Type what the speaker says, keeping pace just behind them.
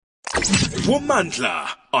Womandla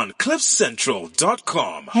on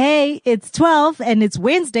cliffcentral.com. Hey, it's 12 and it's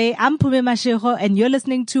Wednesday. I'm Pume Mashego and you're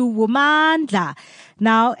listening to Womandla.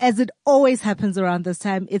 Now, as it always happens around this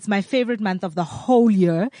time, it's my favorite month of the whole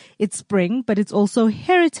year. It's spring, but it's also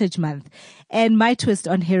Heritage Month. And my twist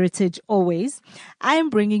on heritage always, I am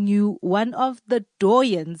bringing you one of the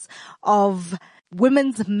doyens of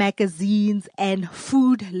women's magazines and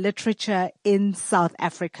food literature in South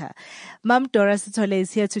Africa. Mam Dora Sithole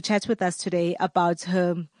is here to chat with us today about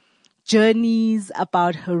her journeys,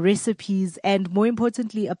 about her recipes, and more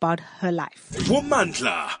importantly, about her life.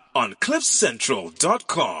 Womandla on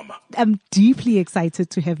cliffcentral.com. I'm deeply excited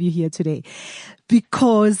to have you here today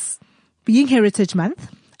because being Heritage Month,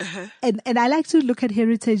 and I like to look at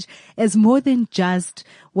heritage as more than just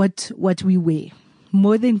what we wear,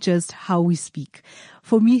 more than just how we speak.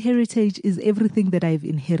 For me, heritage is everything that I've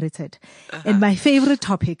inherited. And my favorite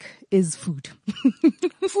topic is food.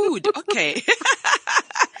 Food, okay.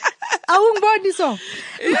 My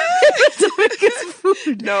favorite topic is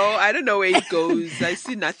food. No, I don't know where it goes. I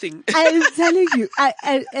see nothing. I'm telling you.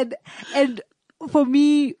 And for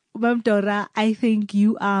me, Mam Dora, I think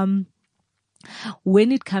you,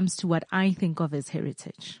 when it comes to what I think of as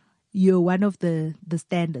heritage, you're one of the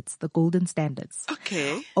standards, the golden standards.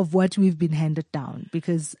 Okay. Of what we've been handed down,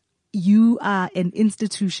 because you are an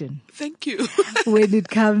institution. Thank you. when it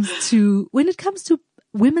comes to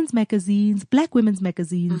women's magazines, Black women's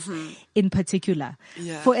magazines in particular.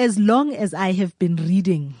 Yeah. For as long as I have been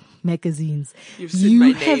reading magazines, You've seen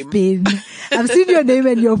my name. I've seen your name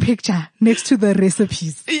and your picture next to the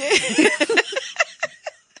recipes. Yeah.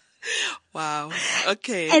 Wow.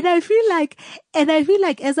 Okay. And I feel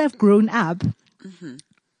like as I've grown up,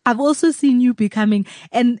 I've also seen you becoming,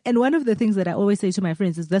 and one of the things that I always say to my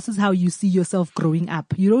friends is this is how you see yourself growing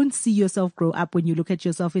up. You don't see yourself grow up when you look at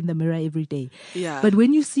yourself in the mirror every day. Yeah. But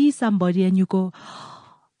when you see somebody and you go,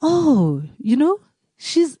 oh,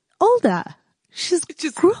 she's older. She's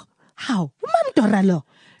grew. How?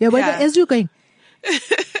 Yeah, but as you're going,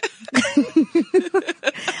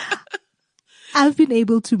 I've been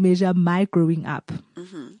able to measure my growing up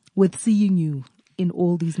with seeing you in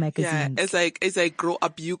all these magazines. Yeah, as I grow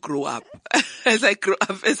up, you grow up. As I grow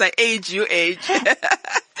up, as I age, you age.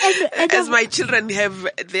 and as my children have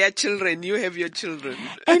their children, you have your children.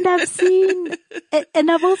 And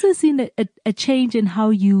I've also seen a change in how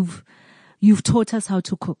you've taught us how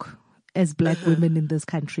to cook as Black women in this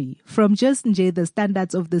country. From just the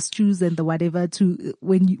standards of the stews and the whatever to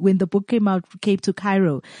when the book came out, Cape to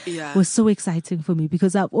Cairo, was so exciting for me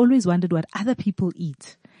because I've always wondered what other people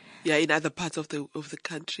eat. Yeah, in other parts of the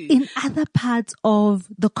country. In other parts of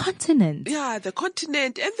the continent. Yeah, the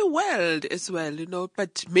continent and the world as well,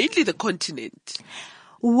 but mainly the continent.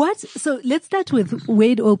 So let's start with where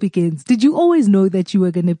it all begins. Did you always know that you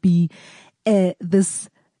were going to be this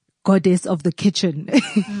goddess of the kitchen?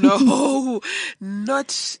 No,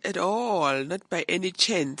 not at all. Not by any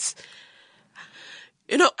chance.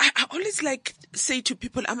 I always say to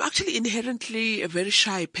people, I'm actually inherently a very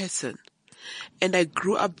shy person. And I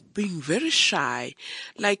grew up being very shy.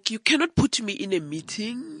 You cannot put me in a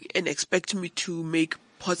meeting and expect me to make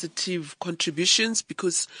positive contributions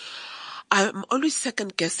because I'm always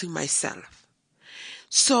second guessing myself.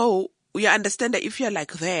 So you understand that if you're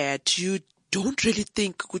like that, you don't really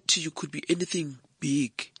think you could be anything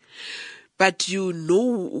big. But you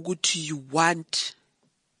want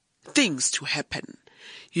things to happen.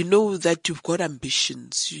 You know that you've got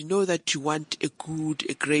ambitions. You know that you want a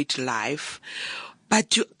great life.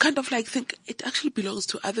 But you kind of think it actually belongs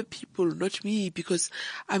to other people, not me, because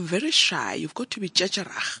I'm very shy. You've got to be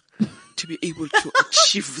jajarach to be able to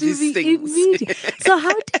achieve these things. So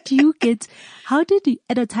how did you,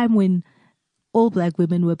 at a time when all Black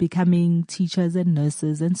women were becoming teachers and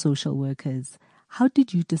nurses and social workers, how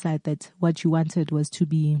did you decide that what you wanted was to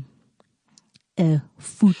be a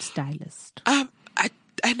food stylist?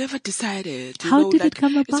 I never decided. How did it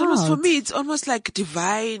come about? For me, it's almost like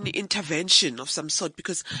divine intervention of some sort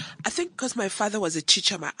because I think because my father was a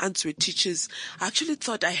teacher, my aunts were teachers, I actually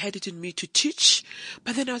thought I had it in me to teach.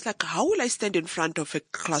 But then I was like, how will I stand in front of a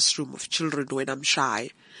classroom of children when I'm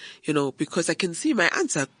shy? Because I can see my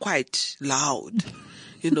aunts are quite loud,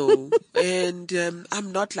 and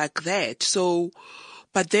I'm not like that. So,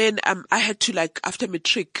 but then I had to after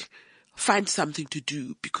matric find something to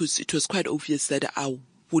do because it was quite obvious that I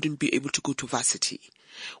wouldn't be able to go to varsity,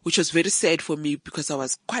 which was very sad for me because I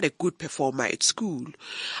was quite a good performer at school.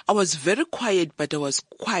 I was very quiet, but I was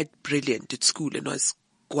quite brilliant at school and I was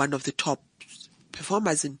one of the top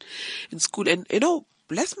performers in school. And,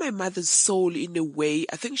 bless my mother's soul in a way.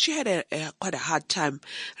 I think she had quite a hard time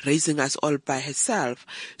raising us all by herself.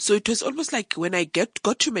 So it was almost like when I got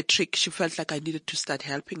to matric, she felt like I needed to start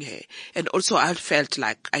helping her. And also I felt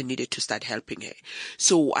like I needed to start helping her.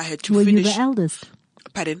 So I had to finish. Were you the eldest?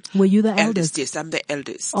 Pardon? Were you the eldest? Yes, I'm the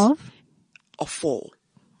eldest. Of four.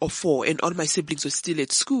 And all my siblings were still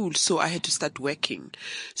at school, so I had to start working.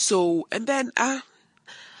 So, and then,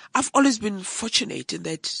 I've always been fortunate in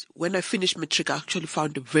that when I finished matric, I actually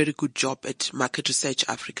found a very good job at Market Research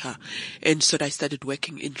Africa. And so I started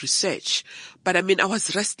working in research. But I mean, I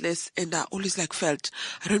was restless and I always felt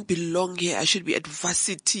I don't belong here. I should be at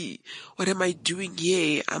varsity. What am I doing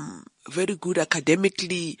here? I'm very good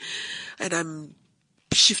academically and I'm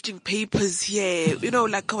shifting papers here,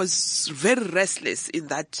 I was very restless in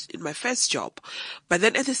my first job. But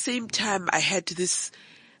then at the same time, I had this,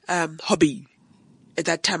 hobby. At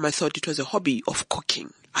that time, I thought it was a hobby of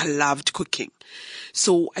cooking. I loved cooking.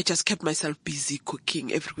 So I just kept myself busy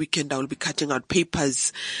cooking. Every weekend I would be cutting out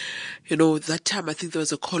papers. That time I think there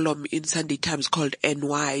was a column in Sunday Times called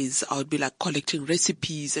NYs. I would be collecting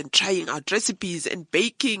recipes and trying out recipes and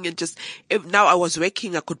baking and now I was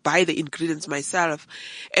working, I could buy the ingredients myself.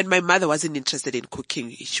 And my mother wasn't interested in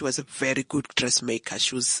cooking. She was a very good dressmaker.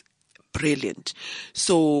 She was brilliant.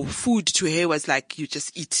 So food to her was you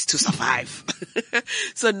just eat to survive.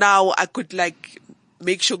 So now I could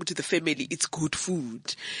make sure to the family it's good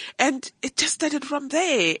food. And it just started from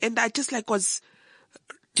there. And I just was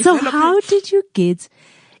developing. So how did you get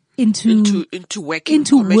into working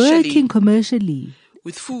commercially?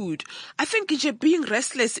 With food. I think being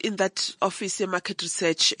restless in that office in Market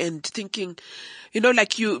Research and thinking,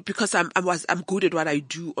 because I'm good at what I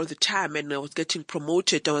do all the time and I was getting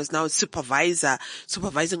promoted. I was now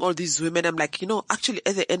supervising all these women. I'm actually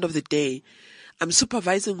at the end of the day, I'm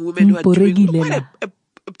supervising women who are doing quite a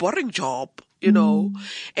boring job,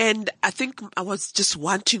 and I think I was just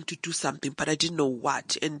wanting to do something, but I didn't know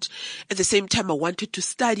what. And at the same time, I wanted to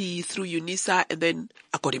study through UNISA and then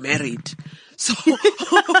I got married. So,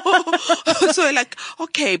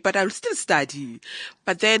 okay, but I'll still study.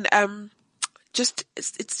 But then,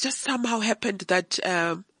 it's just somehow happened that,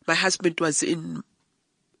 my husband was in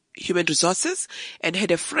human resources and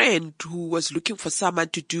had a friend who was looking for someone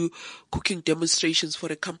to do cooking demonstrations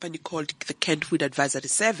for a company called the Kent Food Advisory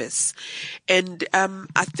Service. And,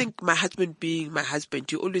 I think my husband being my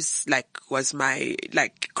husband, he always was my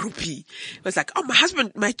groupie. It was oh, my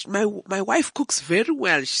husband, my wife cooks very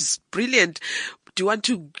well. She's brilliant. Do you want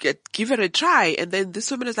to give her a try? And then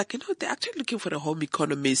this woman is they're actually looking for a home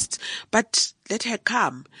economist, but let her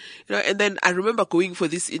come. And then I remember going for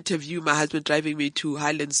this interview, my husband driving me to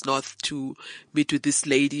Highlands North to meet with this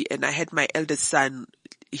lady. And I had my eldest son,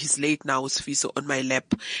 he's late now, Sfiso, on my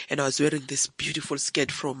lap. And I was wearing this beautiful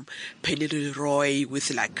skirt from Penny Leroy with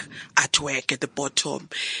artwork at the bottom.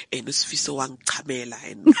 And Sfiso wang chamela.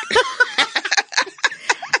 And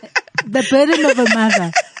the burden of a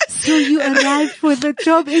mother. So you arrived for the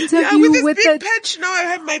job interview with this big patch. Now I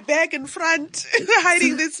have my bag in front,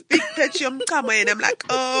 hiding this big patch and I'm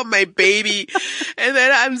oh, my baby. And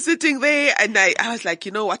then I'm sitting there and I was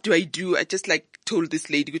what do I do? I just told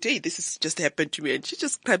this lady, hey, this has just happened to me. And she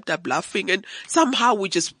just crept up laughing and somehow we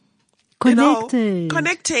just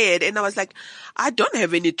connected. And I was I don't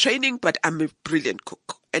have any training, but I'm a brilliant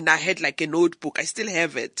cook. And I had a notebook. I still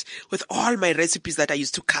have it with all my recipes that I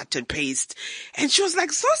used to cut and paste. And she was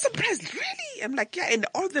so surprised. Really? I'm yeah. And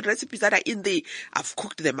all the recipes that are in there, I've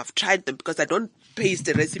cooked them. I've tried them because I don't paste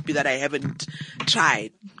a recipe that I haven't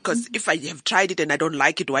tried. Because if I have tried it and I don't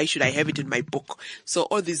like it, why should I have it in my book? So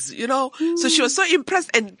all these, So she was so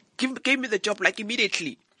impressed and gave me the job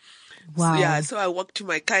immediately. Wow. So I walked to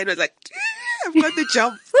my car and was I've got the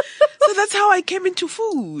job. So that's how I came into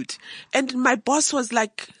food. And my boss was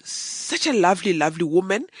such a lovely, lovely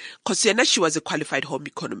woman. Cause she was a qualified home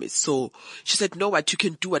economist. So she said, know what, you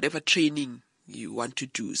can do whatever training you want to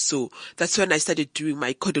do. So that's when I started doing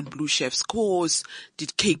my Cordon Bleu chef's course,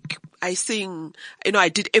 did cake icing. I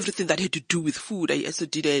did everything that had to do with food. I also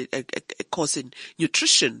did a course in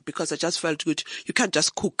nutrition because I just felt good. You can't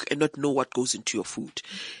just cook and not know what goes into your food.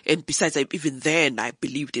 And besides, even then I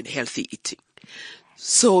believed in healthy eating.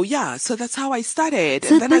 So so that's how I started.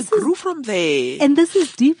 So and then I grew from there. And this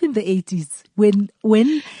is deep in the 80s when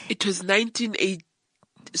it was 1980.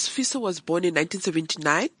 Sfiso was born in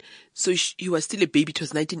 1979, so he was still a baby. It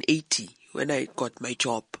was 1980 when I got my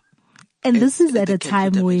job. And this is at a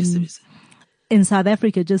time when, in South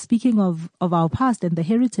Africa, just speaking of our past and the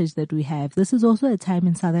heritage that we have, this is also a time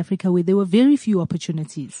in South Africa where there were very few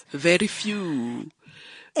opportunities. Very few.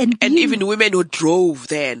 And even women who drove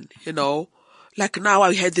then, now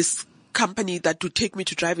I had this company that would take me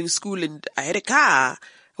to driving school, and I had a car.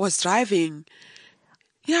 I was driving.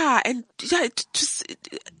 Yeah, and yeah,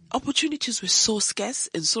 opportunities were so scarce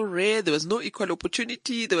and so rare. There was no equal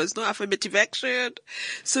opportunity. There was no affirmative action.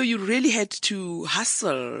 So you really had to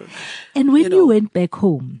hustle. And when you went back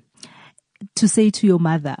home to say to your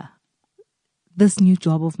mother, this new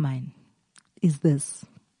job of mine is this,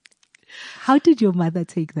 how did your mother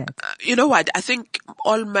take that? You know what? I think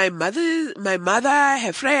all my mother,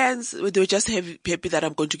 her friends, they were just happy that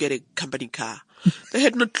I'm going to get a company car. They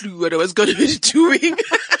had no clue what I was going to be doing.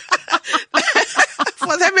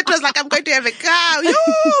 For them, it was like, I'm going to have a car. Yoo!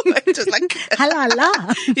 It was like,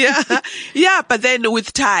 Halala. Yeah. But then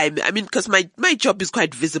with time, I mean, cause my job is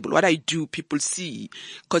quite visible. What I do, people see.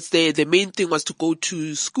 Cause the main thing was to go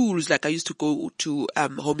to schools. Like I used to go to,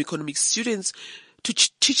 home economics students to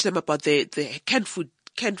teach them about the canned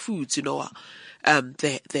foods,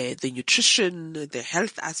 the nutrition, the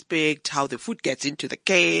health aspect, how the food gets into the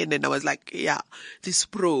can. And I was like, yeah, this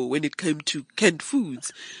pro when it came to canned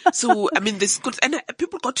foods. So, I mean, the schools, and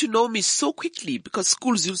people got to know me so quickly because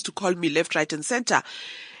schools used to call me left, right, and center.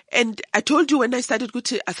 And I told you when I started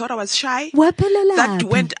Guti, I thought I was shy. That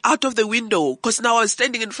went out of the window because now I was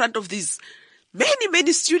standing in front of these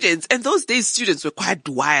many students, and those days students were quite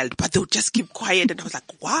wild, but they would just keep quiet, and I was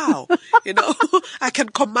like, wow, I can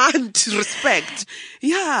command respect.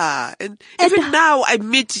 Yeah. And even now I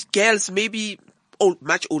meet girls maybe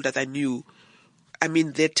much older than you. I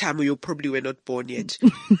mean, that time you probably were not born yet.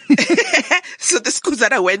 So the schools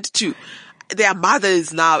that I went to, they are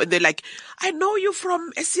mothers now, and they're like, I know you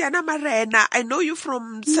from Esiana Marena. I know you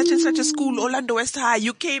from such and such a school, Orlando West High.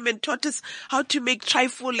 You came and taught us how to make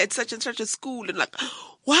trifle at such and such a school. And like,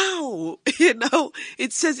 wow,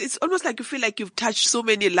 it's almost like you feel like you've touched so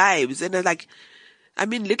many lives. And I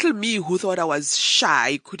mean, little me who thought I was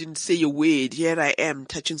shy, couldn't say a word. Here I am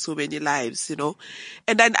touching so many lives,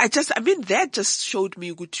 And then that just showed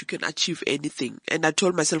me good, you can achieve anything. And I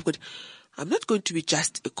told myself, good, I'm not going to be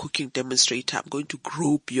just a cooking demonstrator. I'm going to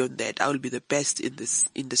grow beyond that. I will be the best in this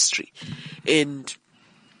industry. And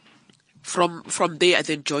from there, I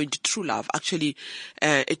then joined True Love. Actually,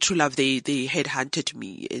 at True Love, they headhunted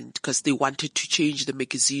me, and because they wanted to change the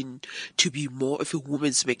magazine to be more of a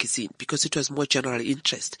women's magazine because it was more general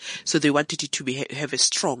interest. So they wanted it to have a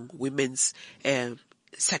strong women's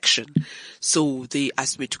section. So they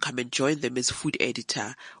asked me to come and join them as food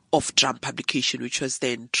editor of Drum publication, which was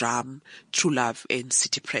then Drum, True Love, and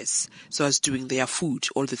City Press. So I was doing their food,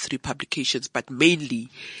 all the three publications, but mainly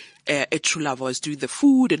at True Love I was doing the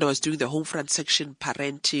food, and I was doing the home front section,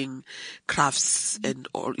 parenting, crafts, and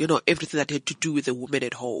all, everything that had to do with the woman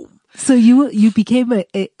at home. So you became a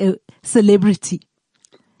celebrity.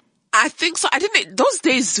 I think so. Those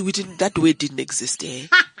days that word didn't exist, eh?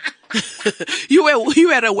 You were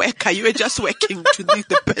a worker. You were just working to be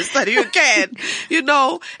the best that you can,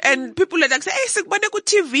 and people would like say, hey, Sekbaneko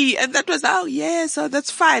TV. And that was, oh yes,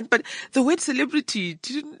 that's fine. But the word celebrity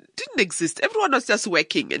didn't exist. Everyone was just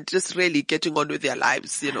working and just really getting on with their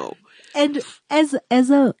lives, And as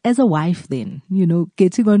a wife then,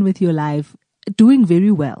 getting on with your life, doing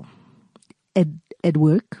very well at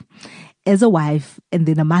work, as a wife, and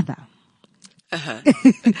then a mother.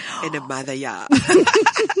 And a mother, yeah.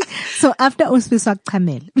 So after Usfiswa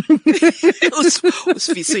Kamel.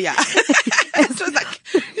 Usfiso, yeah. It was like,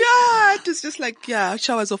 yeah, it was just like, yeah,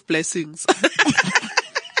 showers of blessings.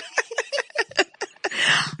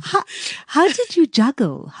 How did you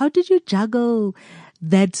juggle? How did you juggle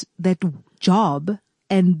that job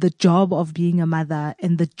and the job of being a mother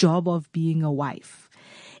and the job of being a wife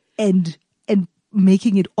and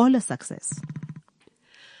making it all a success?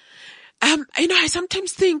 I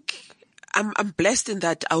sometimes think I'm blessed in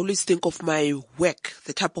that I always think of my work,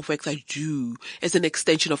 the type of work that I do, as an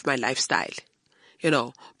extension of my lifestyle,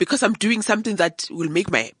 because I'm doing something that will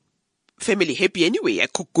make my family happy anyway. I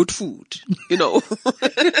cook good food, Was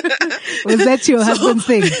that your husband's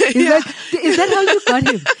thing? Is that how you got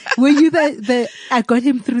him? Were you I got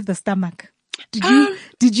him through the stomach?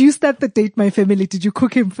 Did you start the Date My Family? Did you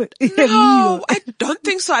cook him for a meal? No, I don't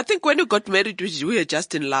think so. I think when we got married, we were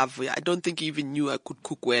just in love. I don't think he even knew I could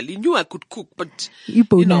cook well. He knew I could cook, but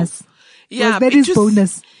bonus. Yeah, that is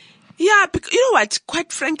bonus. Yeah, because, you know what?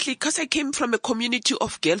 Quite frankly, because I came from a community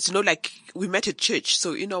of girls, like we met at church.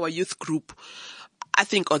 So in our youth group, I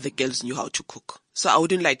think all the girls knew how to cook. So I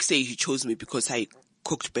wouldn't say he chose me because I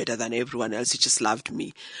cooked better than everyone else. He just loved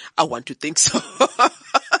me. I want to think so.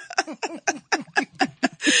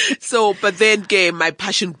 So, but then my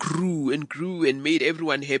passion grew and made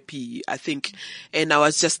everyone happy, I think. And I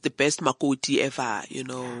was just the best makoti ever, you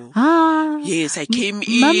know. Yes, I came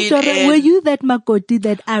in. Dora, and were you that makoti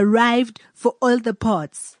that arrived for all the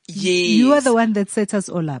pots? Yes. You are the one that set us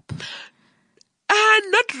all up.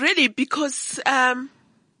 Not really, because,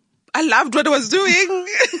 I loved what I was doing.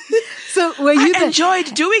 So were you I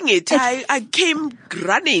enjoyed doing it. I came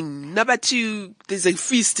running. Number two, there's a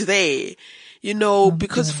feast there, you know,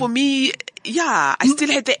 because for me, yeah, I still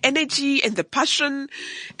had the energy and the passion,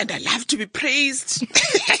 and I love to be praised.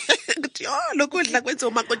 Oh, look what like went to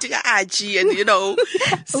Makotika Aji, and you know,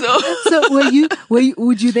 so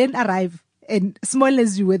would you then arrive? And small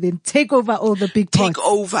as you were, then take over all the big pots.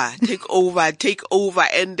 Take over.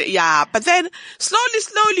 And yeah, but then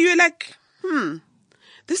slowly, you're like,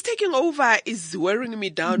 this taking over is wearing me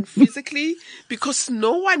down physically because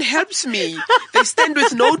no one helps me. They stand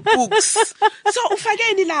with notebooks. So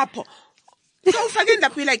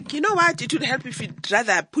you're like, you know what? It would help if you'd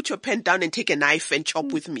rather put your pen down and take a knife and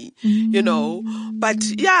chop with me, you know. But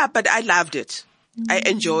yeah, but I loved it. I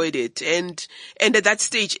enjoyed it. And at that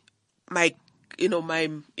stage, my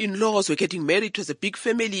in-laws were getting married. It was a big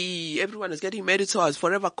family. Everyone was getting married. So I was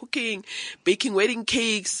forever cooking, baking wedding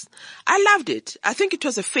cakes. I loved it. I think it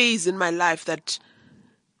was a phase in my life that,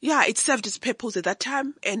 yeah, it served its purpose at that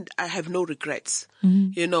time, and I have no regrets.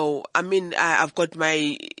 You know, I mean, I've got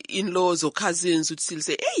my in-laws or cousins who'd still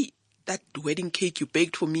say, hey, that wedding cake you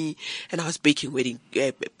baked for me, and I was baking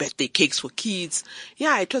birthday cakes for kids.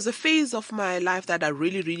 Yeah, it was a phase of my life that I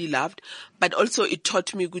really, really loved, but also it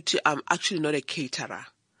taught me I'm actually not a caterer.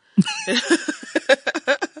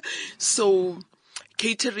 So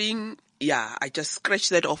catering, yeah, I just scratched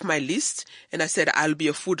that off my list, and I said I'll be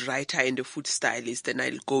a food writer and a food stylist, and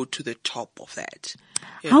I'll go to the top of that.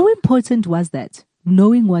 How important was that,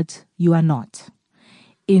 knowing what you are not,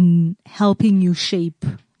 in helping you shape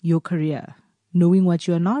your career? Knowing what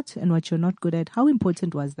you're not and what you're not good at, how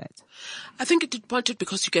important was that? I think it's important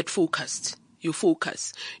because you get focused. You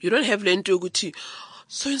focus. You don't have Lento Guti.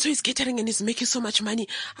 So-and-so is catering and is making so much money.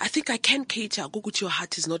 I think I can cater. Guguti, your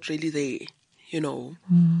heart is not really there. You know,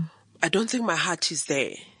 I don't think my heart is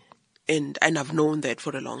there. And I've known that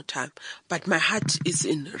for a long time. But my heart is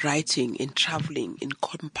in writing, in traveling, in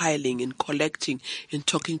compiling, in collecting, in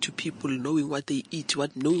talking to people, knowing what they eat,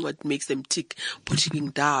 knowing what makes them tick, putting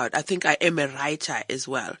it down. I think I am a writer as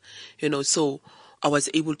well, you know, so I was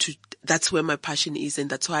able to, that's where my passion is. And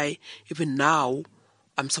that's why even now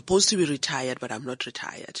I'm supposed to be retired, but I'm not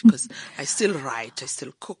retired because I still write, I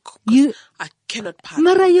still cook. I cannot part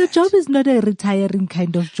Mara, from your that. job is not a retiring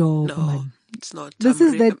kind of job, No. man. It's not. This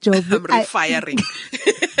is that job. I'm refiring.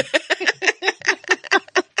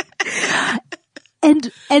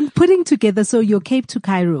 And putting together, so your Cape to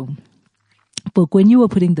Cairo book, when you were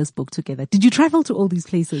putting this book together, did you travel to all these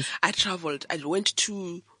places? I traveled. I went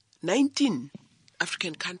to 19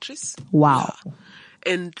 African countries. Wow. Yeah.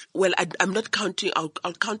 And well, I'm not counting,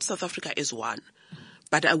 I'll count South Africa as one.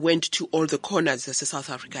 But I went to all the corners of South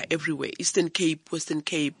Africa, everywhere. Eastern Cape, Western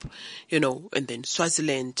Cape, you know, and then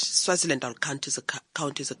Swaziland. Swaziland I'll count as a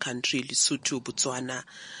country, Lesotho, Botswana.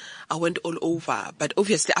 I went all over. But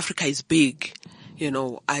obviously Africa is big. You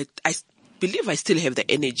know, I believe I still have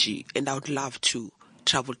the energy, and I would love to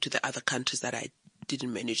travel to the other countries that I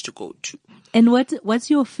didn't manage to go to. And what's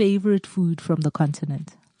your favorite food from the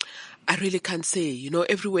continent? I really can't say, you know,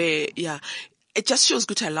 everywhere, yeah. It just shows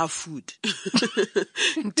good I love food.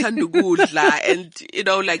 And, you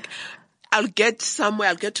know, like, I'll get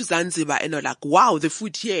to Zanzibar and I'm like, wow, the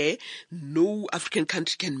food here, no African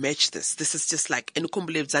country can match this. This is just like, and you can't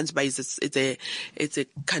believe Zanzibar is a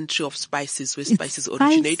country of spices where spices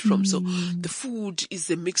originate from. So the food is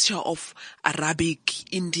a mixture of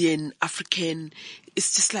Arabic, Indian, African.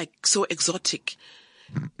 It's just like so exotic.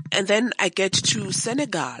 And then I get to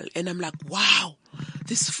Senegal and I'm like, wow,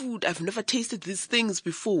 this food, I've never tasted these things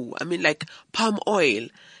before. I mean, like palm oil.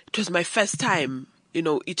 It was my first time, you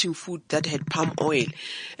know, eating food that had palm oil.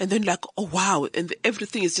 And then like, oh wow. And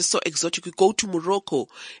everything is just so exotic. You go to Morocco,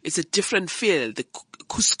 it's a different feel, the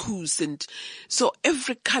couscous. And so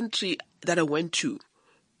every country that I went to,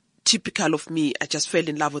 typical of me, I just fell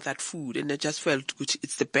in love with that food and I just felt good.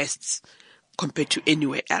 It's the best compared to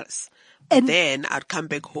anywhere else. And then I'd come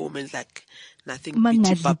back home and like, nothing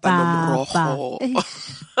beats papa no mroho.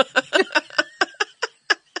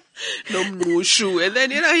 No mushu. And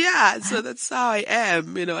then, you know, yeah, so that's how I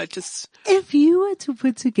am. You know, I just... If you were to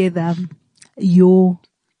put together your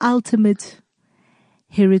ultimate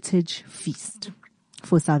heritage feast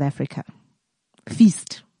for South Africa,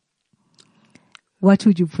 what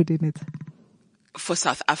would you put in it? For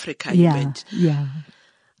South Africa, yeah, you meant? Yeah.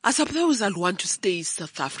 I suppose I'll want to stay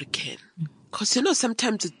South African. Because,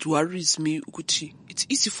 sometimes it worries me, Uguti. It's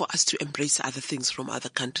easy for us to embrace other things from other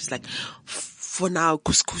countries. Like, for now,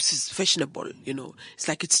 couscous is fashionable, It's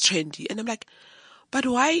like it's trendy. And I'm like, but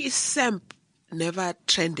why is Semp never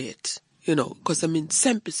trended? Because,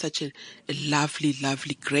 Semp is such a lovely,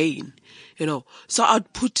 lovely grain, So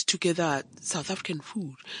I'd put together South African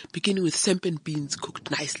food, beginning with Semp and beans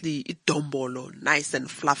cooked nicely, dombolo, nice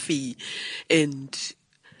and fluffy, and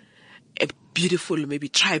a beautiful maybe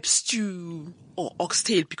tribe stew or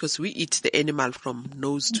oxtail, because we eat the animal from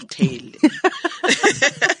nose to tail.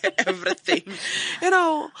 Everything,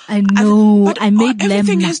 I know. But I made lamb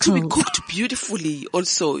everything knuckles. has to be cooked beautifully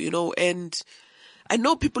also, and I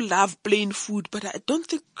know people love plain food, but I don't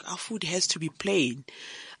think our food has to be plain.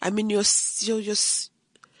 Your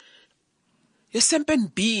Semp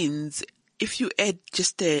and beans, if you add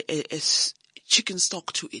just a chicken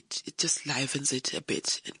stock to it, it just livens it a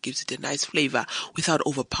bit and gives it a nice flavor without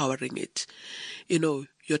overpowering it. Your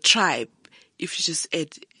tribe, if you just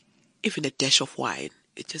add even a dash of wine,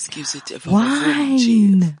 it just gives it a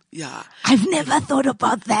wine. Yeah. I've never thought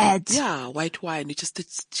about that. Yeah, white wine. It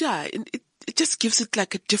just gives it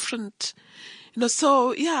like a different,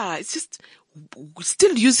 so yeah, it's just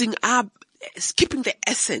still using keeping the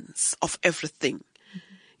essence of everything.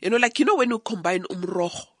 When you combine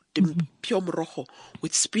umroho, the pure moroho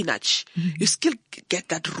with spinach, you still get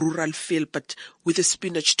that rural feel, but with the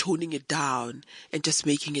spinach toning it down and just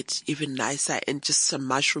making it even nicer, and just some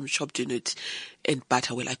mushroom chopped in it and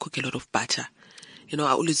butter. Well, I cook a lot of butter. I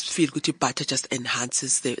always feel good. Butter just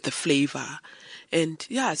enhances the flavor. And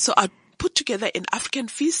yeah, so I put together an African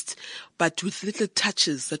feast, but with little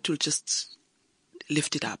touches that will just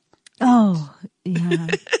lift it up. Oh, yeah.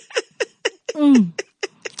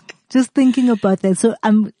 Just thinking about that. So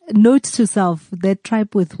note to self, that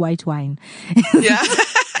tribe with white wine. Yeah.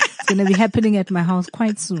 It's going to be happening at my house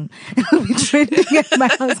quite soon. It'll be trending at my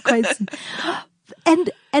house quite soon. And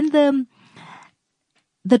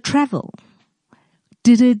the travel,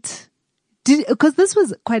 because this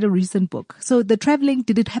was quite a recent book. So the traveling,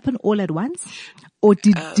 did it happen all at once? Or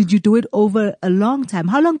did you do it over a long time?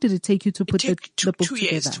 How long did it take you to put the book together? 2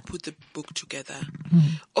 years to put the book together.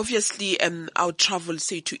 Obviously, I would travel,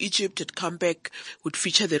 say, to Egypt, I'd come back, would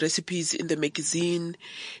feature the recipes in the magazine,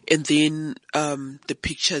 and then the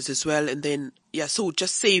pictures as well. And then, so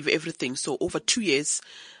just save everything. So over 2 years,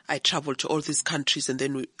 I traveled to all these countries, and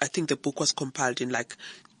then I think the book was compiled in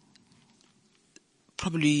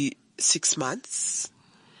probably 6 months.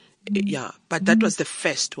 Yeah, but that was the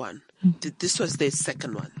first one. This was the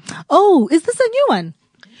second one. Oh, is this a new one?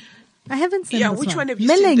 I haven't seen this one. Yeah, which one have you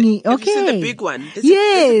Melanie, seen? Have okay. you seen the big one? There's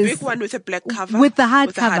a big one with a black cover. With the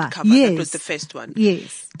hardcover. Yes. That was the first one.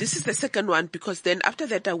 Yes. This is the second one, because then after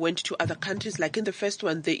that I went to other countries. Like in the first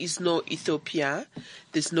one, there is no Ethiopia.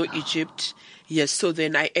 There's no Egypt. Yes, so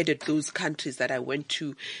then I added those countries that I went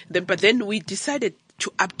to. But then we decided to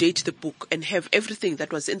update the book and have everything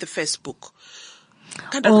that was in the first book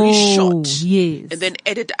kind of reshot, yes, and then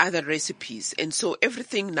added other recipes. And so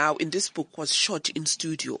everything now in this book was shot in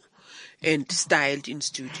studio and styled in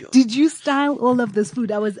studio. Did you style all of this food?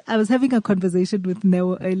 I was having a conversation with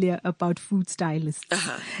Neo earlier about food stylists,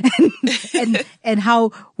 and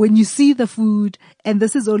how when you see the food, and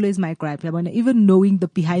this is always my gripe, even knowing the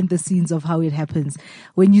behind the scenes of how it happens,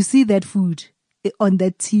 when you see that food on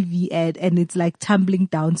that TV ad and it's like tumbling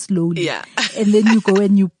down slowly, and then you go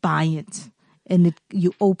and you buy it. And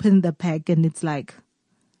you open the pack and it's like,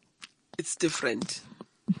 it's different.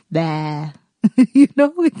 There.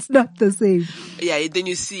 It's not the same. Yeah, then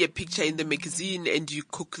you see a picture in the magazine and you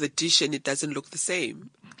cook the dish and it doesn't look the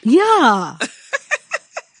same. Yeah.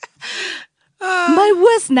 My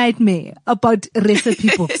worst nightmare about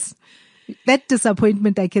recipe books. That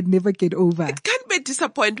disappointment I can never get over. It can't be a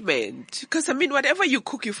disappointment. Because, whatever you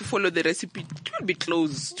cook, if you follow the recipe, it will be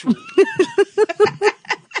close to.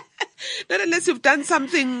 Not unless you've done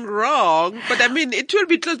something wrong, but it will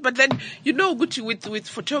be close. But then, with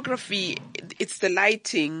photography, it's the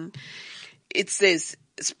lighting. It says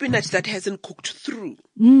spinach that hasn't cooked through.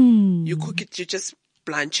 You cook it, you just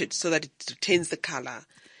blanch it so that it retains the color.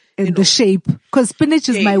 And the shape. Because spinach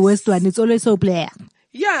is my worst one. It's always so black.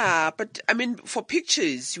 Yeah, but for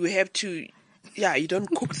pictures, you have to, you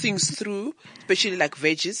don't cook things through, especially like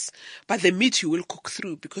veggies, but the meat you will cook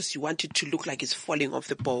through because you want it to look like it's falling off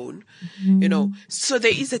the bone, So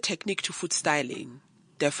there is a technique to food styling,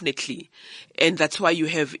 definitely. And that's why you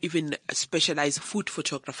have even specialized food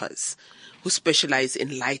photographers who specialize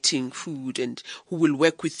in lighting food and who will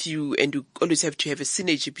work with you, and you always have to have a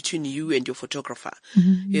synergy between you and your photographer.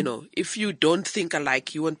 If you don't think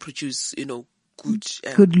alike, you won't produce, good.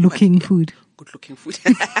 Good looking food. Good looking food.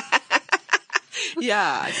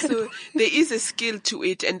 Yeah. So there is a skill to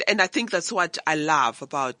it. And I think that's what I love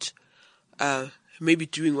about, maybe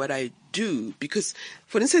doing what I do. Because,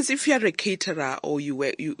 for instance, if you're a caterer or you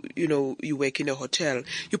work in a hotel,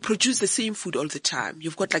 you produce the same food all the time.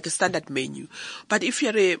 You've got like a standard menu. But if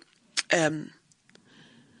you're a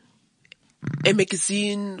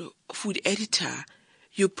magazine food editor,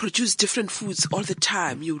 you produce different foods all the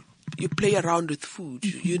time. You play around with food.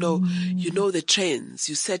 You know the trends.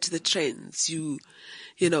 You set the trends.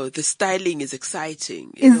 The styling is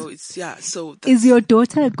exciting. So is your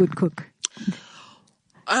daughter a good cook?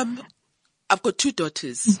 I've got 2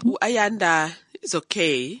 daughters. Ayanda is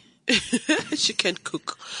okay. She can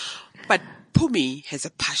cook. But Pumi has a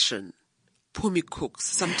passion. Pumi cooks.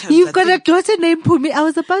 Sometimes You've got a daughter named Pumi. I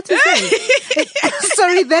was about to say.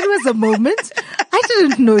 Sorry, that was a moment. I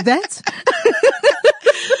didn't know that.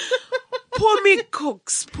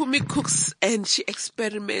 Pumi cooks and she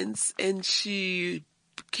experiments and she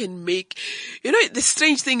can make, the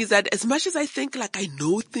strange thing is that as much as I think like I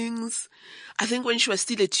know things, I think when she was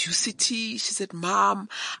still at UCT, she said, Mom,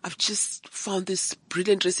 I've just found this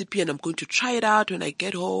brilliant recipe and I'm going to try it out when I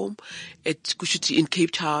get home at Kushuti in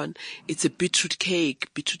Cape Town. It's a beetroot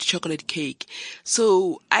chocolate cake.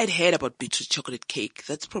 So I'd heard about beetroot chocolate cake.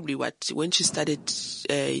 That's probably when she started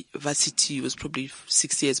varsity, was probably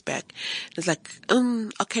 6 years back. It's like,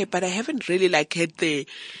 okay, but I haven't really had the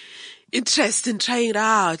interest in trying it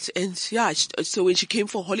out. And yeah, so when she came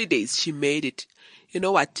for holidays, she made it. You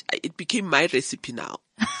know what? It became my recipe now.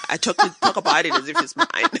 I talk about it as if it's mine.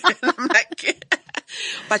 I'm like,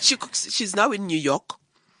 but she cooks. She's now in New York.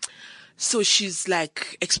 So she's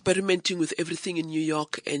like experimenting with everything in New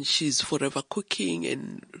York and she's forever cooking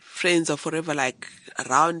and friends are forever like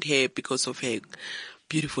around her because of her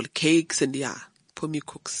beautiful cakes and yeah, Pumi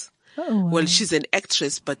cooks. Oh, wow. Well, she's an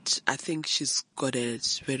actress, but I think she's got a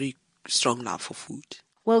very strong love for food.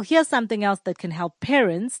 Well, here's something else that can help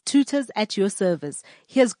parents. Tutors at your service.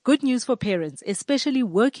 Here's good news for parents, especially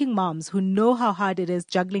working moms who know how hard it is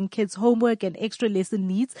juggling kids' homework and extra lesson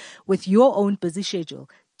needs with your own busy schedule.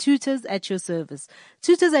 Tutors at your service.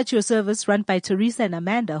 Tutors at your service, run by Teresa and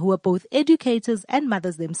Amanda, who are both educators and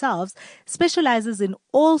mothers themselves, specializes in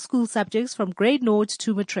all school subjects from grade 0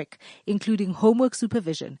 to matric, including homework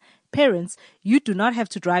supervision. Parents, you do not have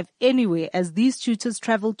to drive anywhere as these tutors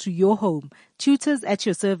travel to your home. Tutors at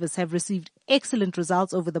your service have received excellent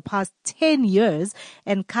results over the past 10 years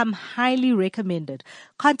and come highly recommended.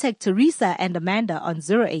 Contact Teresa and Amanda on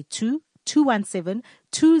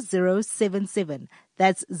 082-217-2077.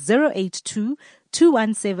 That's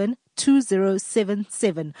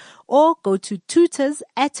 082-217-2077. Or go to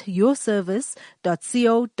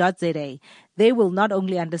tutors@yourservice.co.za. They will not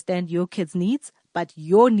only understand your kids' needs, but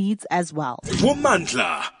your needs as well.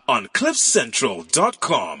 Womandla on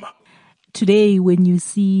cliffcentral.com. Today, when you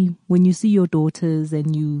see your daughters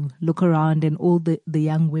and you look around and all the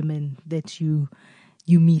young women that you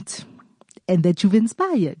meet and that you've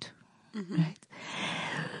inspired, right?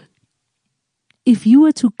 If you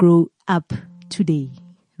were to grow up today,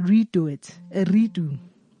 redo,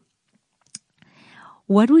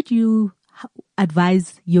 what would you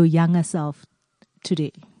advise your younger self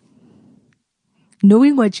today?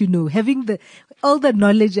 Knowing what you know, having all the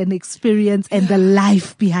knowledge and experience and the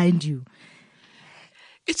life behind you.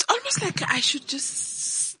 It's almost like I should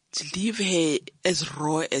just leave her as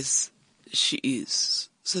raw as she is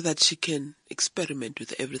so that she can experiment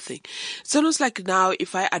with everything. It's almost like now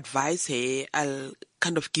if I advise her, I'll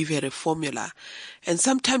kind of give her a formula. And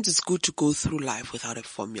sometimes it's good to go through life without a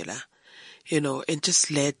formula, and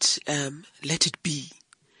just let it be.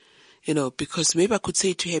 Because maybe I could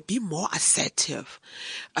say to her, be more assertive.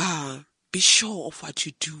 Be sure of what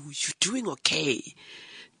you do. You're doing okay.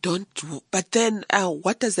 But then,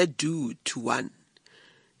 what does that do to one?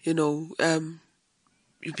 You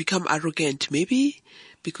become arrogant maybe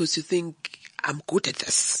because you think I'm good at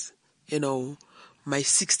this. My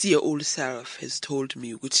 60-year-old self has told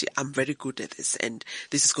me, which I'm very good at this and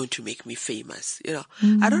this is going to make me famous.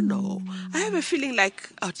 I don't know. I have a feeling like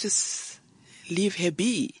I'll just leave her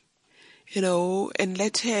be. And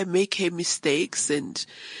let her make her mistakes and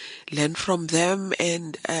learn from them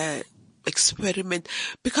and experiment.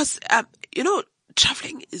 Because,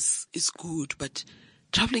 traveling is good, but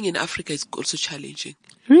traveling in Africa is also challenging.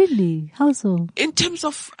 Really? How so? In terms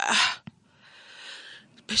of,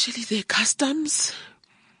 especially the customs,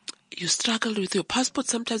 you struggle with your passport.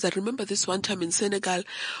 Sometimes I remember this one time in Senegal,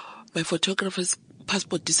 my photographer's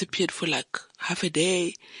passport disappeared for like half a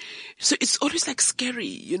day. So it's always like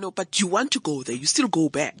scary, but you want to go there. You still go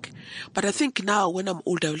back. But I think now when I'm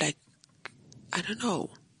older, I don't know.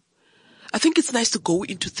 I think it's nice to go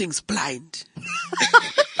into things blind.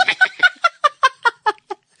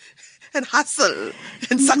 And hustle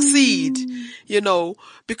and succeed,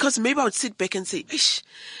 because maybe I would sit back and say, ish,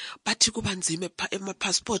 but my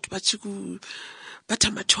passport, but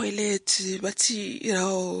my toilet,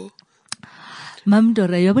 Mom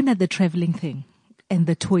Dora, you're at the traveling thing and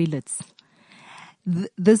the toilets.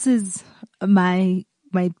 This is my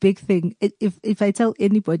big thing. If I tell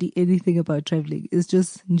anybody anything about traveling, it's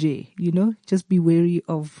just just be wary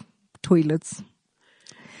of toilets.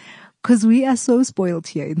 Because we are so spoiled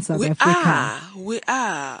here in South Africa. We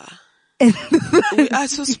are. We are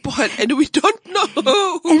so spoiled and we don't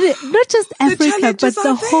know. And not just Africa, but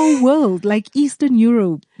the whole world, like Eastern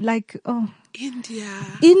Europe, India.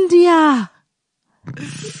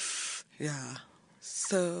 Yeah.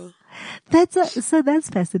 So that's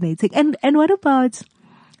fascinating. And what about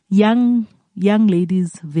young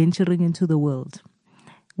ladies venturing into the world?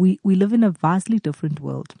 We live in a vastly different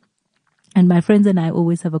world. And my friends and I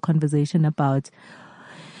always have a conversation about,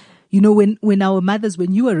 when our mothers,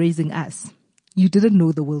 when you were raising us, you didn't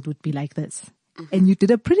know the world would be like this. Mm-hmm. And you did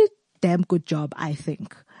a pretty damn good job, I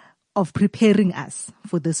think, of preparing us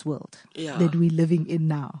for this world that we're living in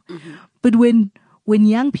now. Mm-hmm. But when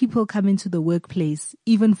young people come into the workplace,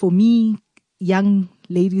 even for me, young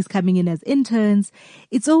ladies coming in as interns,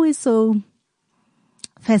 it's always so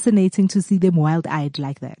fascinating to see them wild-eyed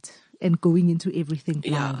like that and going into everything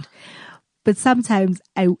blind. Yeah. But sometimes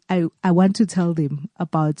I want to tell them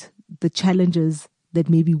about the challenges that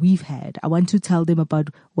maybe we've had. I want to tell them about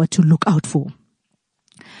what to look out for.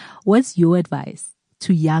 What's your advice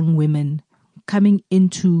to young women coming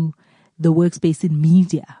into the workspace in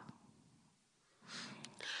media?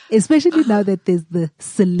 Especially now that there's the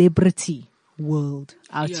celebrity world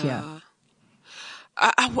out here.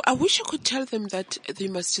 I wish I could tell them that they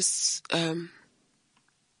must just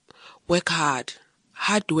work hard.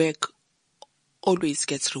 Hard work always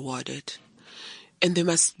gets rewarded. And they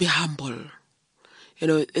must be humble,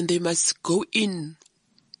 and they must go in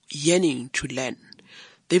yearning to learn.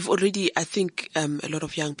 They've already, I think, a lot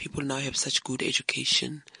of young people now have such good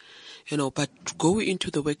education, but to go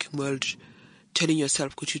into the working world telling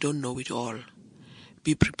yourself that you don't know it all.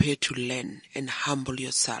 Be prepared to learn and humble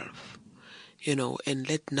yourself, and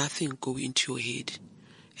let nothing go into your head,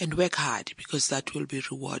 and work hard because that will be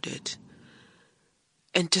rewarded.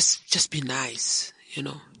 And just be nice,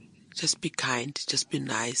 just be kind, just be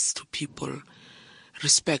nice to people,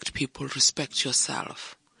 respect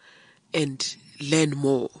yourself, and learn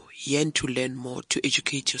more, yearn to learn more, to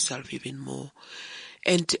educate yourself even more,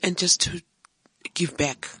 and just to give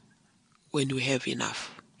back when you have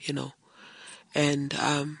enough, and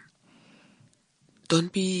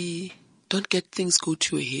don't get things go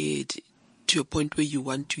to your head to a point where you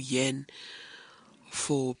want to yearn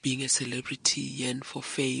for being a celebrity, yearn for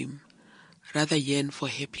fame, rather yearn for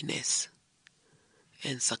happiness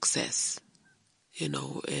and success,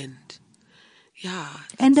 and yeah.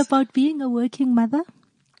 And about being a working mother?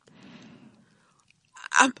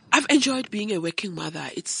 I've enjoyed being a working mother.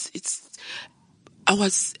 I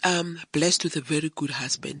was blessed with a very good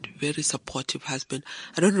husband, very supportive husband.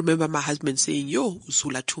 I don't remember my husband saying, "Yo,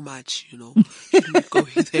 Zula, too much," shouldn't go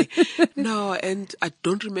there. No, and I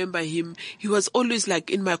don't remember him. He was always like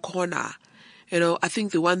in my corner. I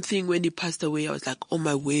think the one thing when he passed away, I was like, oh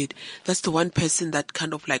my word, that's the one person that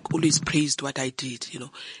kind of like always praised what I did,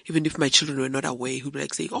 even if my children were not aware, he would be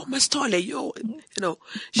like saying, oh, Mastole, yo,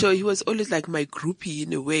 So he was always like my groupie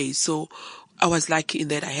in a way. So I was lucky in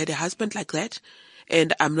that I had a husband like that.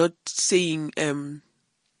 And I'm not saying,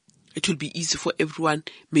 it will be easy for everyone.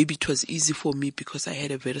 Maybe it was easy for me because I had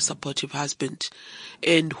a very supportive husband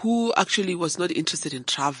and who actually was not interested in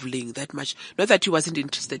traveling that much. Not that he wasn't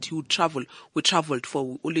interested. He would travel. We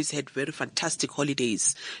always had very fantastic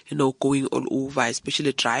holidays, going all over,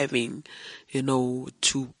 especially driving,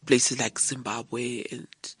 to places like Zimbabwe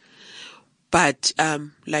but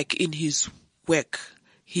like in his work,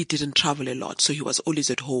 he didn't travel a lot. So he was always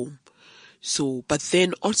at home. So, but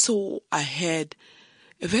then also I had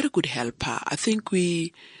a very good helper. I think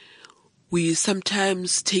we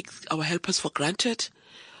sometimes take our helpers for granted.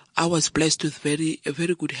 I was blessed with a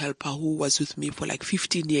very good helper who was with me for like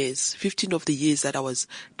 15 years. 15 of the years that I was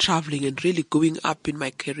traveling and really going up in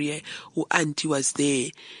my career. Auntie was there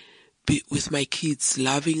with my kids,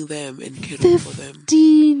 loving them and caring for them.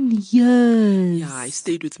 15 years. Yeah, he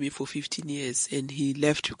stayed with me for 15 years and he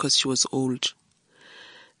left because she was old.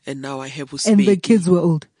 And now I have Usmegi. And the kids were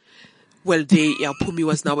old. Well, Pumi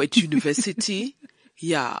was now at university.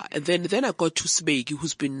 Yeah. And then I got to Usmegi,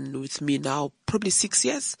 who's been with me now probably 6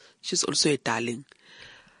 years. She's also a darling.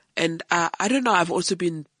 And I don't know, I've also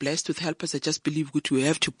been blessed with helpers. I just believe good. We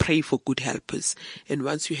have to pray for good helpers. And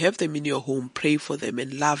once you have them in your home, pray for them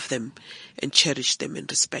and love them and cherish them and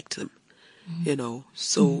respect them. You know,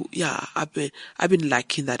 so yeah, I've been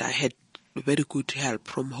lucky that I had very good help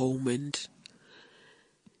from home, and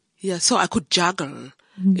yeah, so I could juggle.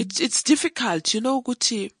 It's difficult, you know,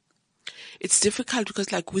 Guti. It's difficult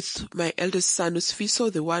because, like, with my eldest son,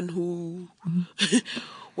 Usfiso, the one who,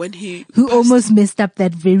 when he passed, almost messed up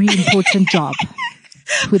that very important job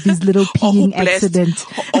with his little peeing accident.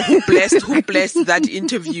 Who blessed that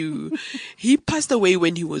interview. He passed away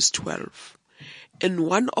when he was 12. And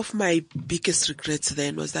one of my biggest regrets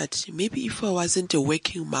then was that maybe if I wasn't a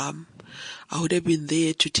working mom, I would have been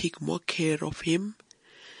there to take more care of him,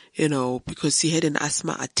 you know, because he had an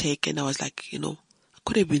asthma attack, and I was like, you know, I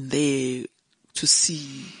could have been there to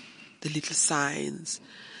see the little signs.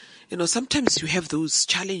 You know, sometimes you have those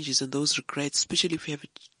challenges and those regrets, especially if you have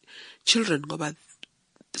children,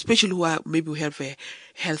 especially who have a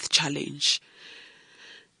health challenge.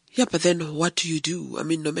 Yeah, but then what do you do? I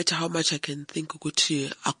mean, no matter how much I can think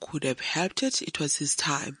Guti, I could have helped it. It was his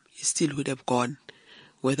time. He still would have gone,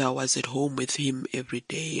 whether I was at home with him every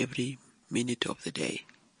day, every minute of the day,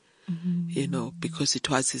 you know, because it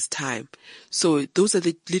was his time. So those are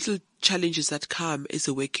the little challenges that come as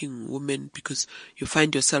a working woman, because you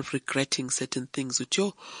find yourself regretting certain things. With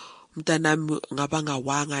your mtanam ngabanga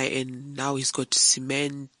wanga, and now he's got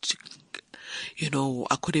cement. You know,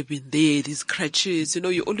 I could have been there, these crutches, you know,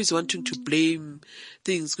 you're always wanting to blame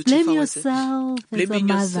things. Good, Blame yourself. Blaming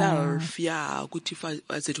yourself. Yeah. Good, if I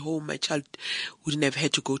was at home, my child wouldn't have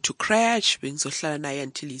had to go to crèche, being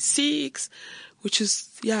until he's 6, which is,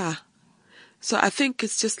 yeah. So I think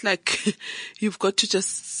it's just like, you've got to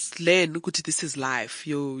just learn, good, this is life.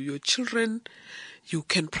 Your children, you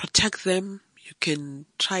can protect them, you can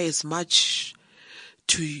try as much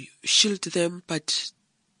to shield them, but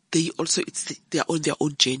they also, they're on their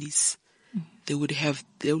own journeys. They will have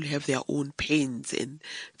their own pains, and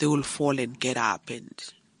they will fall and get up,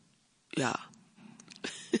 and yeah.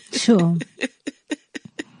 Sure.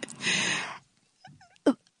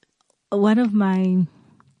 One of my,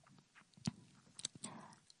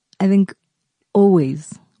 I think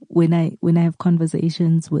always when I have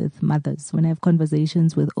conversations with mothers, when I have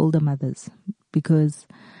conversations with older mothers, because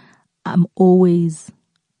I'm always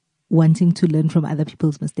wanting to learn from other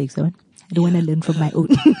people's mistakes. I don't want to learn from my own.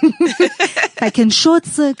 I can short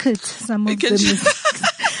circuit some of the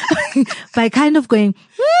mistakes by kind of going,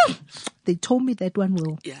 they told me that one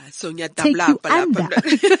will take you under.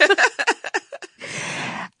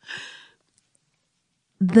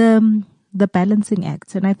 The balancing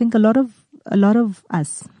act. And I think a lot of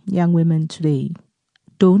us young women today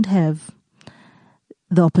don't have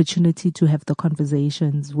the opportunity to have the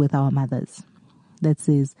conversations with our mothers. That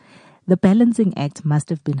says, the balancing act must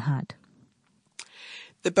have been hard.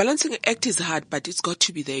 The balancing act is hard, but it's got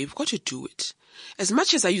to be there. You've got to do it. As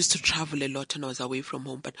much as I used to travel a lot and I was away from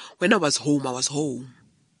home, but when I was home, I was home.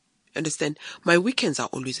 Understand? My weekends are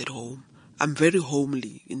always at home. I'm very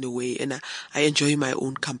homely in a way, and I enjoy my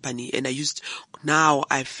own company. And now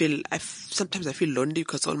sometimes I feel lonely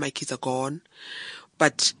because all my kids are gone.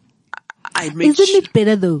 But Isn't it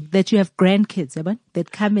better though that you have grandkids,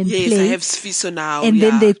 that come and play? Yes, I have Sfiso now. And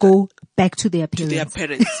then they go back to their parents. To their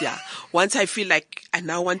parents, yeah. Once I feel like I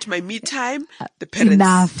now want my me time, the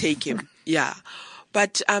parents take him. Yeah.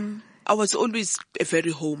 But I was always a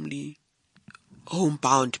very homely,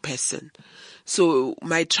 homebound person. So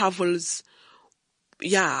my travels,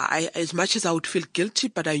 yeah, as much as I would feel guilty,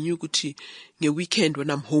 but I knew Guti, the weekend when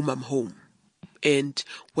I'm home. And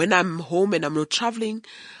when I'm home and I'm not traveling,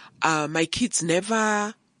 my kids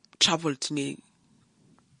never traveled in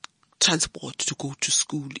transport to go to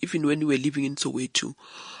school. Even when we were living in Soweto,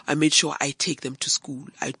 I made sure I take them to school.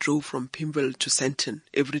 I drove from Pimville to Sandton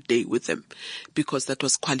every day with them because that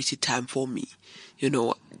was quality time for me. You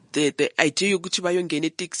know, the idea of getting a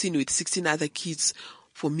taxi with 16 other kids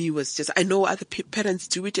for me was just, I know other parents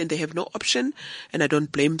do it and they have no option, and I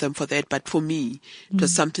don't blame them for that. But for me, it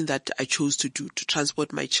was something that I chose to do, to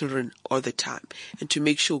transport my children all the time and to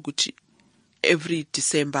make sure every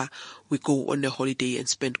December we go on a holiday and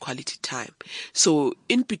spend quality time. So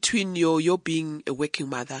in between your being a working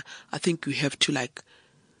mother, I think you have to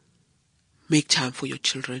make time for your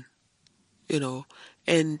children, you know.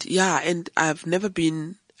 And yeah, and I've never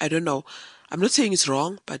been, I don't know, I'm not saying it's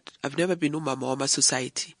wrong, but I've never been Mama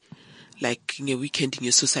society, like in a weekend in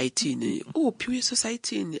a society, pure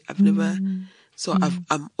society. I've never, so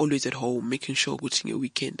I'm always at home making sure in a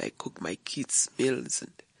weekend I cook my kids meals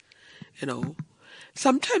and, you know,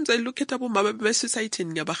 Sometimes I look at Abu Mama Society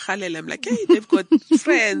in Ngabakhalele. I'm like, hey, they've got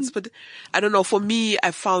friends. But I don't know. For me,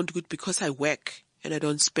 I found good because I work and I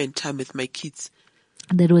don't spend time with my kids.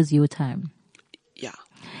 That was your time. Yeah.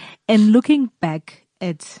 And looking back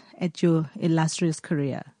at your illustrious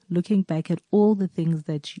career, looking back at all the things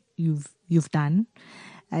that you've done,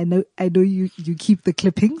 I know you keep the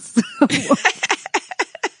clippings.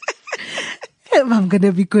 I'm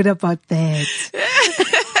gonna be good about that.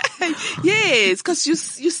 Yes, because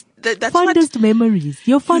that's fondest memories.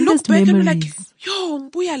 Your fondest you look back memories. And like, yo,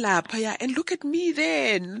 mbuya lapha, yeah. And look at me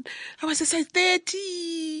then. I was just like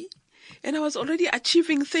 30. And I was already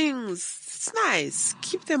achieving things. It's nice.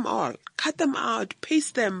 Keep them all. Cut them out.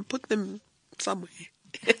 Paste them. Put them somewhere.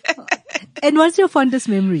 And what's your fondest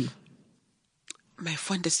memory? My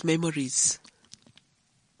fondest memories.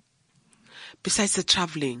 Besides the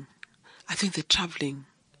traveling, I think the traveling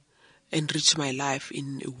enriched my life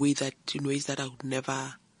in ways that I would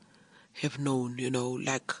never have known,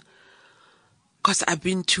 like, cause I've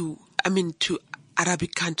been to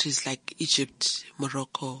Arabic countries like Egypt,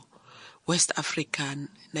 Morocco, West Africa,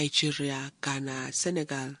 Nigeria, Ghana,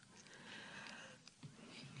 Senegal,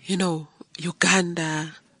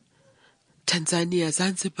 Uganda, Tanzania,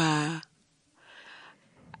 Zanzibar.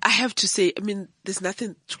 I have to say, there's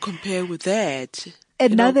nothing to compare with that.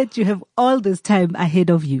 And now that you have all this time ahead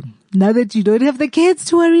of you, now that you don't have the kids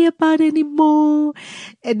to worry about anymore,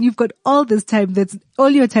 and you've got all this time, all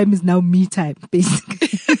your time is now me time, basically.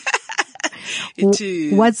 It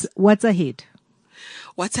is. What's ahead?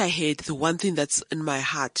 What's ahead? The one thing that's in my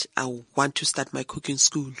heart, I want to start my cooking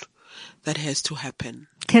school. That has to happen.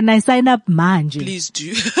 Can I sign up, manje? Please do.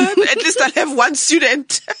 At least I'll have one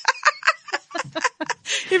student.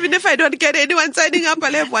 Even if I don't get anyone signing up,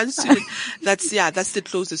 I'll have one student. That's the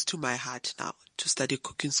closest to my heart now, to study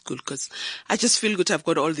cooking school, because I just feel good. I've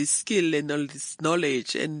got all this skill and all this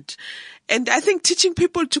knowledge, and I think teaching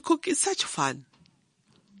people to cook is such fun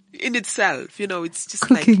in itself. It's just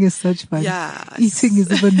cooking is such fun. Yeah. Eating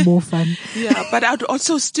is even more fun. Yeah, but I'd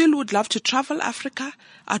also still would love to travel Africa.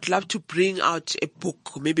 I'd love to bring out a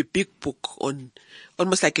book, maybe a big book on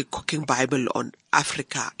almost like a cooking Bible on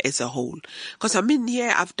Africa as a whole. Because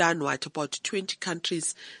here I've done about 20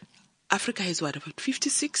 countries. Africa has about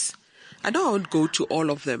 56? I know I won't go to all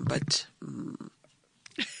of them, but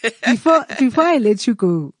before I let you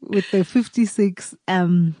go with the 56,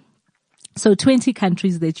 so 20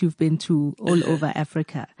 countries that you've been to all over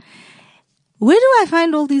Africa. Where do I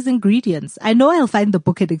find all these ingredients? I know I'll find the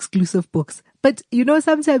book at Exclusive Books, but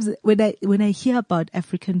sometimes when I hear about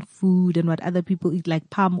African food and what other people eat,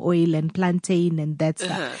 like palm oil and plantain and that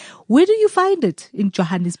stuff, where do you find it in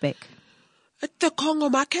Johannesburg? At the Congo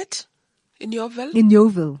market in Yeoville. In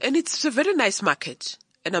Yeoville. And it's a very nice market.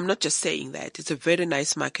 And I'm not just saying that. It's a very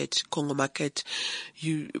nice market, Congo market.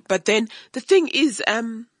 But then the thing is,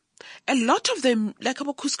 a lot of them, like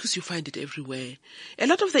about couscous, you find it everywhere. A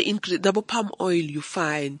lot of the double palm oil you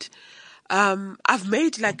find. I've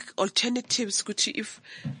made like alternatives, Gucci. If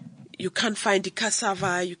you can't find the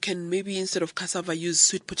cassava, you can maybe instead of cassava use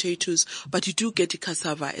sweet potatoes, but you do get the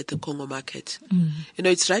cassava at the Congo market.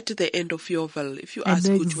 It's right at the end of Yeoville. If you ask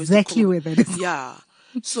Gucci, exactly where that is. Yeah.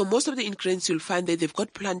 So most of the ingredients you'll find there, they've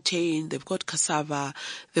got plantain, they've got cassava,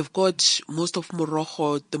 they've got most of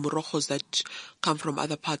morocco, the morocco's that come from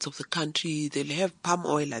other parts of the country. They'll have palm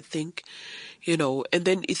oil, I think, and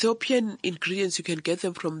then Ethiopian ingredients, you can get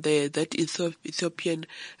them from that Ethiopian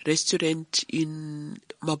restaurant in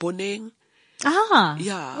Maboneng. Ah.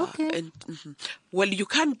 Yeah. Okay. And, well, you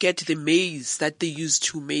can't get the maize that they use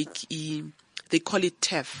to make they call it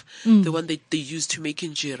teff, the one that they use to make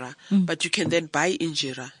injera. But you can then buy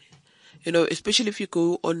injera. Especially if you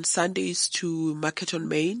go on Sundays to Market on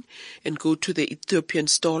Main and go to the Ethiopian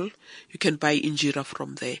stall, you can buy injera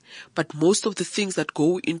from there. But most of the things that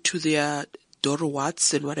go into their Doro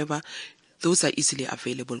Watts and whatever, those are easily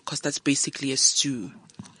available because that's basically a stew.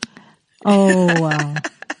 Oh, wow.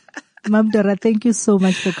 Mam Dora, thank you so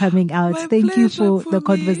much for coming out. Thank you for the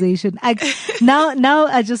conversation. Now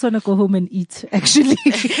I just want to go home and eat, actually,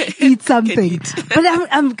 eat something. But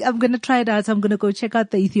I'm going to try it out. I'm going to go check out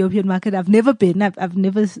the Ethiopian market. I've never been. I've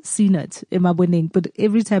never seen it in Maboneng, but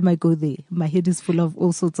every time I go there, my head is full of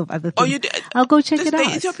all sorts of other things. I'll go check it out.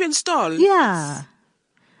 The Ethiopian stall? Yeah.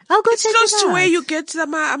 I'll go check it out. It's close to where you get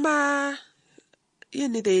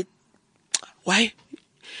why?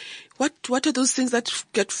 What are those things that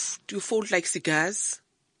you fold like cigars?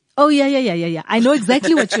 Oh, yeah. I know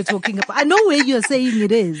exactly what you're talking about. I know where you're saying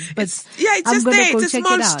it is, but it's just there. It's a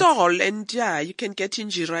small stall, and you can get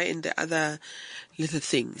injera and the other little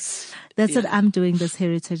things. That's what I'm doing this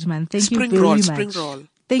Heritage Month. Thank you very roll, much. Spring roll.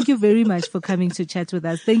 Thank you very much for coming to chat with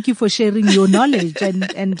us. Thank you for sharing your knowledge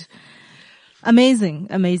and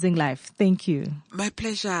amazing life. Thank you. My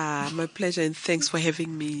pleasure, and thanks for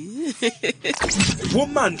having me.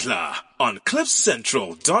 Womandla on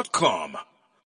CliffCentral.com.